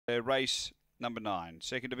Race number 9,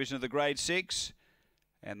 second division of the Grade 6,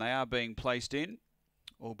 and they are being placed in.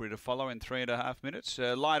 Albury to follow in 3.5 minutes.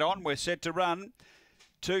 Light on, we're set to run.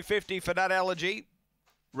 250 for Nut Allergy.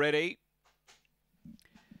 Ready.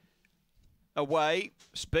 Away.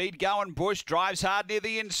 Speed Going Bush drives hard near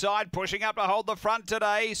the inside, pushing up to hold the front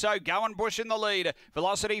today. So Going Bush in the lead.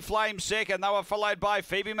 Velocity Flame second. They were followed by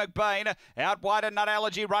Phoebe McBain. Out wide and Nut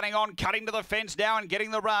Allergy running on, cutting to the fence now and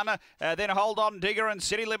getting the run. Then Hold On Digger and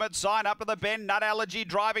City Limit Sign up to the bend. Nut Allergy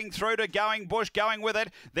driving through to Going Bush, going with it.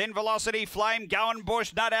 Then Velocity Flame, Going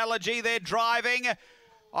Bush, Nut Allergy. They're driving.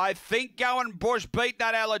 I think Going Bush beat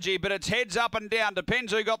Nut Allergy, but it's heads up and down.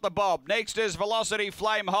 Depends who got the bob. Next is Velocity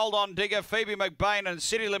Flame, Hold On Digger, Phoebe McBain and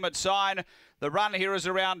City Limit Sign. The run here is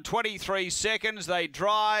around 23 seconds. They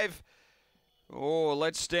drive. Oh,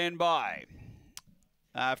 let's stand by.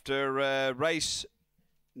 After race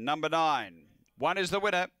number 9. 1 is the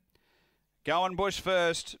winner. Going Bush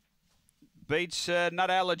first. Beats Nut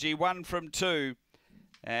Allergy, 1 from 2.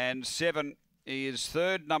 And 7 is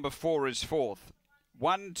third. Number 4 is fourth.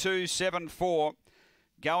 1, 2, 7, 4.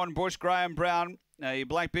 Going Bush, Graham Brown. A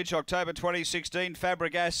Black Bitch, October 2016.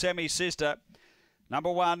 Fabregas, Semi-Sister.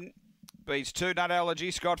 Number 1 beats 2, Nut Allergy,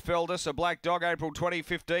 Scott Feldis. A Black Dog, April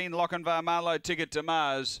 2015. Lochinvar Marlowe, Ticket to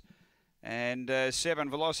Mars. And 7,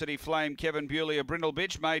 Velocity Flame, Kevin Bewley, a Brindle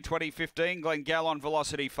Bitch, May 2015. Glen Gallon,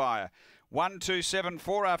 Velocity Fire. 1, 2, 7,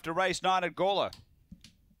 4 after race 9 at Gawler.